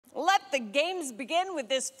let the games begin with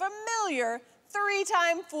this familiar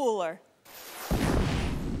three-time fooler.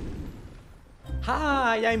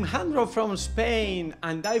 Hi, I'm Jandro from Spain,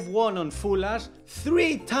 and I've won on FOOLER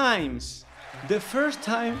 3 times. The first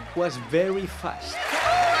time was very fast.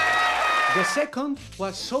 The second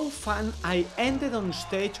was so fun I ended on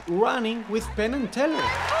stage running with Penn and Teller.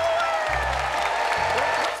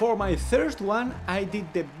 For my third one, I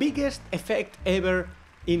did the biggest effect ever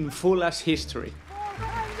in FOOLER's history.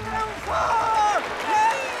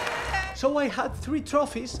 So I had 3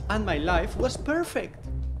 trophies and my life was perfect.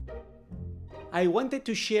 I wanted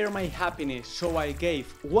to share my happiness, so I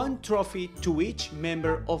gave 1 trophy to each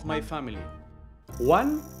member of my family.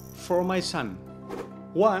 1 for my son,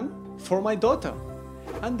 1 for my daughter,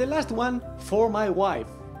 and the last one for my wife.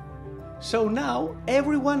 So now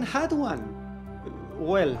everyone had one.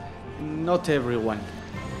 Well, not everyone.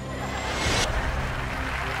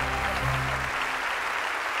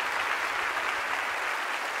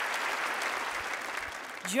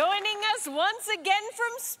 Joining us once again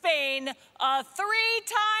from Spain, a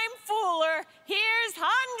 3-time fooler, here's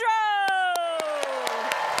Jandro!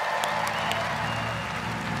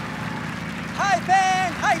 Hi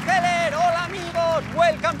Penn, hi Teller, hola amigos,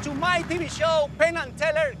 welcome to my TV show, Penn and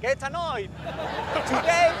Teller Get Annoyed.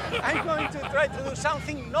 Today, I'm going to try to do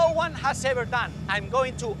something no one has ever done. I'm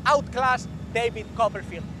going to outclass David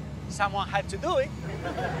Copperfield. Someone had to do it.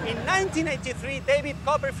 In 1983, David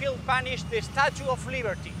Copperfield vanished the Statue of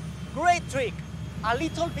Liberty. Great trick, a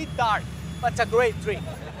little bit dark, but a great trick.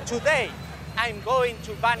 Today, I'm going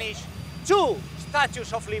to vanish 2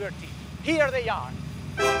 statues of liberty. Here they are.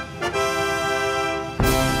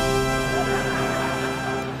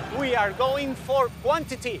 We are going for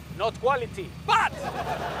quantity, not quality, but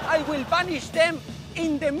I will vanish them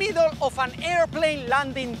in the middle of an airplane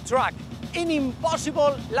landing track in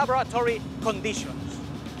impossible laboratory conditions.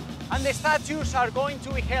 And the statues are going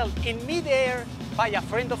to be held in mid-air by a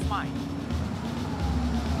friend of mine.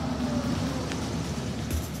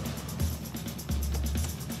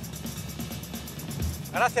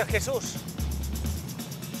 Gracias, Jesús.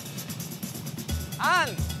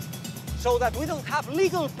 And so that we don't have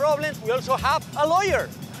legal problems, we also have a lawyer.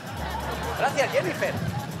 Gracias, Jennifer.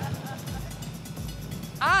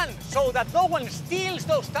 And so that no one steals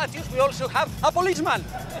those statues, we also have a policeman.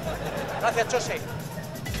 Gracias, Jose.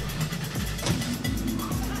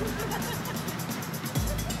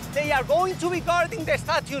 They are going to be guarding the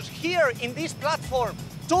statues here in this platform,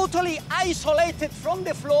 totally isolated from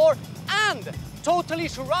the floor and totally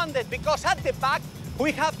surrounded, because at the back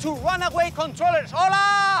we have 2 runaway controllers. Hola!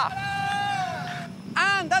 Hola!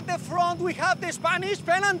 And at the front we have the Spanish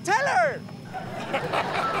Penn and Teller.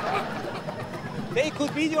 They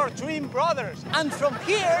could be your twin brothers. And from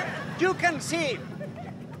here, you can see,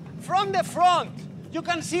 from the front, you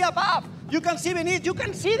can see above, you can see beneath, you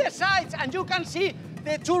can see the sides, and you can see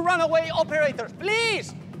the 2 runaway operators.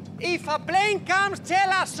 Please, if a plane comes, tell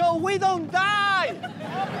us so we don't die.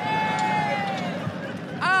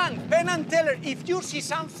 And Penn and Teller, if you see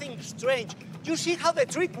something strange, you see how the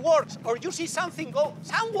trick works, or you see someone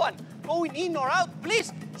going in or out,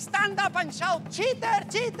 please stand up and shout, cheater,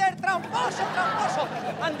 cheater, tramposo, tramposo.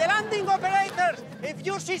 And the landing operators, if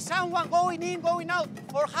you see someone going in, going out,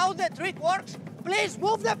 or how the trick works, please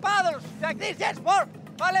move the paddles like this. Yes, more.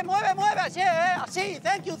 Vale, mueve, mueve, así, así.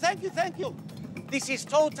 Thank you, thank you, thank you. This is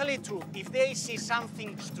totally true. If they see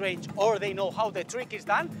something strange or they know how the trick is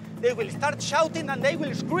done, they will start shouting and they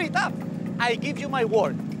will screw it up. I give you my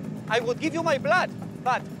word. I would give you my blood,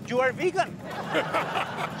 but you are vegan.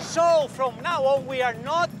 So from now on, we are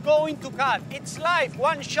not going to cut. It's live,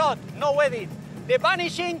 1 shot, no edit. The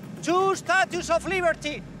vanishing 2 statues of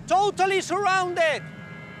liberty, totally surrounded.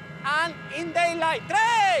 And in daylight,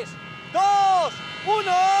 3, 2, 1.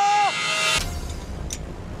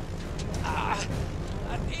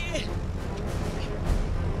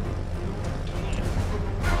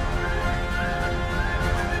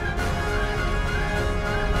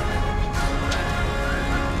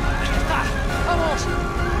 ¡Vamos! ¡Sí!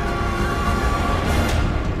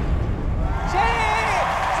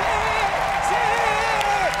 ¡Sí! ¡Sí!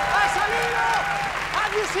 ¡Ha salido!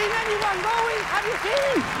 Have you seen anyone going? Have you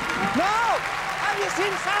seen? No! Have you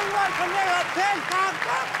seen someone from the hotel?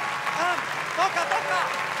 Toca, toca!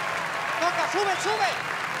 Toca, sube, sube!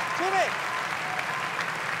 Sube!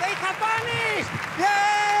 They have vanished!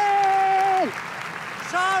 Yay!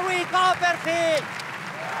 Sorry, Copperfield!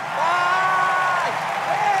 Bye!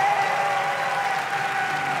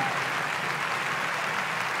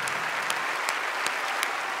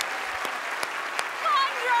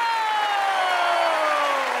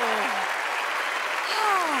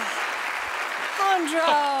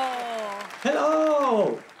 Jandro!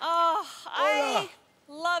 Hello! Oh, I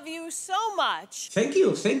love you so much. Thank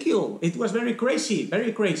you, thank you. It was very crazy,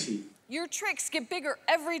 very crazy. Your tricks get bigger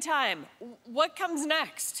every time. What comes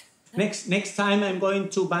next? Next time I'm going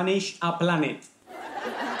to vanish a planet.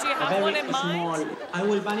 Do you have one in small. mind? I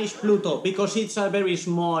will vanish Pluto because it's a very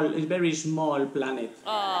small planet.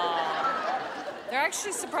 They're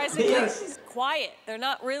actually surprisingly quiet. They're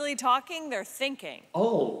not really talking, they're thinking.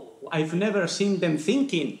 Oh, I've never seen them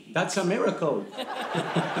thinking. That's a miracle.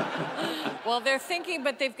 Well, they're thinking,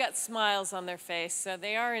 but they've got smiles on their face, so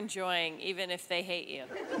they are enjoying, even if they hate you.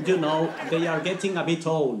 You know, they are getting a bit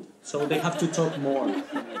old, so they have to talk more.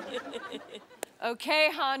 Okay,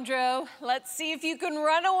 Jandro, let's see if you can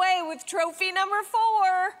run away with trophy number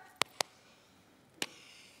 4.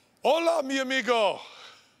 Hola, mi amigo.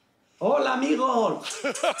 Hola, amigo.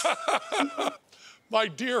 My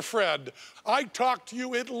dear friend, I talk to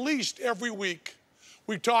you at least every week.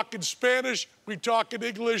 We talk in Spanish, we talk in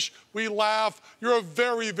English, we laugh. You're a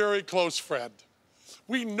very, very close friend.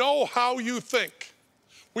 We know how you think.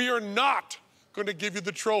 We are not going to give you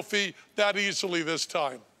the trophy that easily this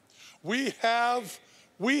time. We have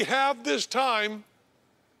this time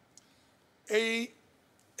a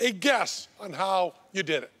guess on how you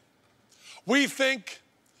did it. We think,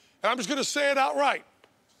 and I'm just going to say it outright,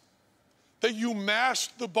 that you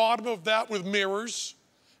masked the bottom of that with mirrors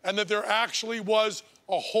and that there actually was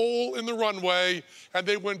a hole in the runway and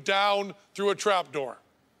they went down through a trapdoor.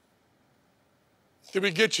 Did we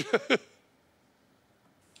get you?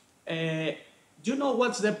 Do you know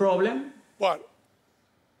what's the problem? What?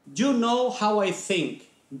 You know how I think,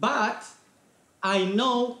 but I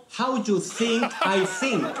know how you think I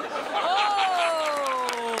think. Oh!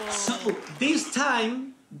 So this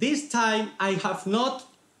time I have not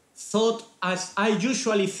thought as I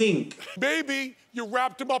usually think. Maybe you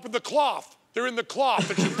wrapped them up in the cloth. They're in the cloth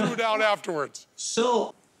that you threw down afterwards.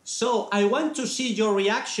 So I want to see your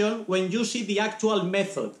reaction when you see the actual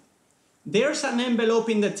method. There's an envelope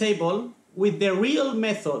in the table with the real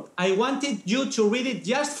method. I wanted you to read it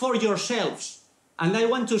just for yourselves. And I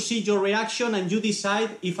want to see your reaction and you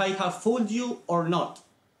decide if I have fooled you or not.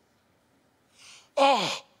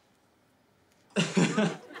 Oh,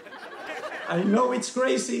 I know it's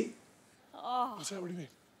crazy. Oh. what's that? What do you mean?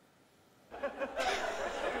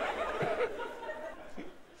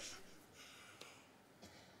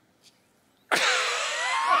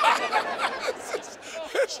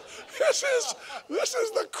 This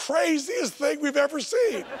is the craziest thing we've ever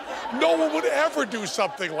seen. No one would ever do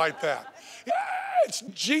something like that. It's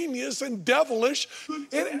genius and devilish.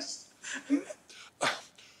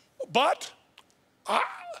 But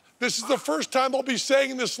this is the first time I'll be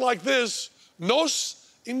saying this like this. Nos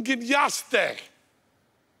engañaste.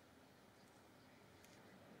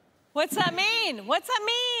 What's that mean? What's that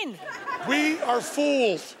mean? We are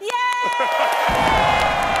fooled. Yay!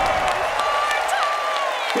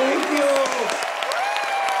 Thank you.